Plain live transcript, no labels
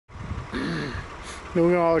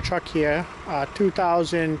New auto truck here,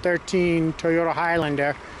 2013 Toyota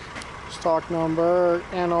Highlander, stock number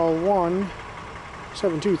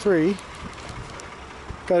N01723.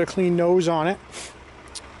 Got a clean nose on it.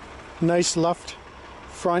 Nice left,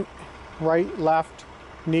 front, right, left,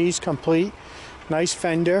 knees complete. Nice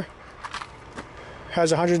fender.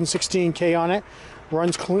 Has 116K on it.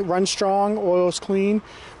 Runs strong. Oil's clean.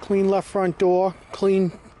 Clean left front door.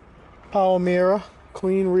 Clean power mirror.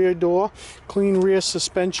 Clean rear door, clean rear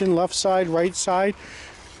suspension, left side, right side,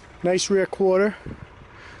 nice rear quarter,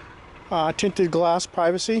 tinted glass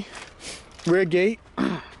privacy, rear gate,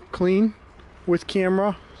 clean, with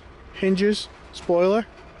camera, hinges, spoiler,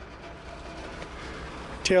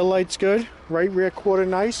 tail lights good, right rear quarter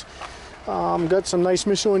nice, got some nice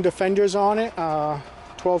Michelin defenders on it,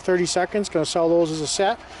 12-30 seconds, gonna sell those as a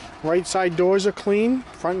set. Right side doors are clean,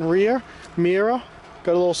 front and rear, mirror,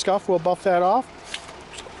 got a little scuff, we'll buff that off.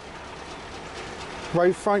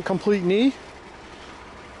 Right front complete knee,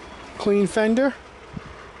 clean fender,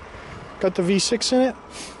 got the V6 in it,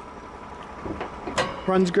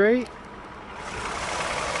 runs great,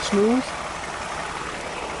 smooth,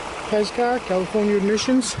 car, California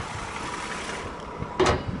emissions,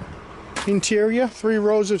 interior, 3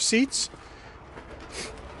 rows of seats,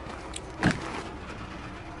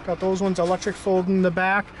 got those ones electric fold in the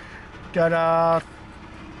back, got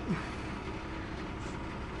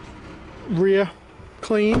rear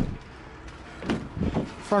clean,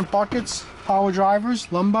 front buckets, power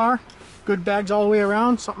drivers, lumbar, good bags all the way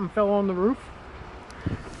around. Something fell on the roof.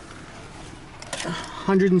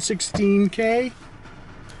 116K.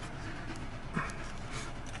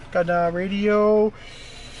 Got radio,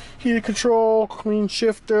 heated control, clean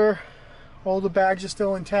shifter. All the bags are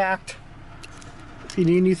still intact. If you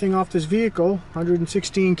need anything off this vehicle,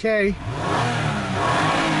 116K.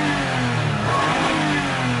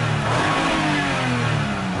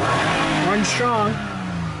 Strong.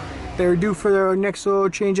 They're due for their next oil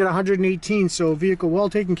change at 118, so vehicle well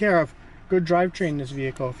taken care of. Good drivetrain this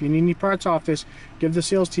vehicle. If you need any parts off this, give the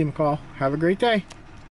sales team a call. Have a great day.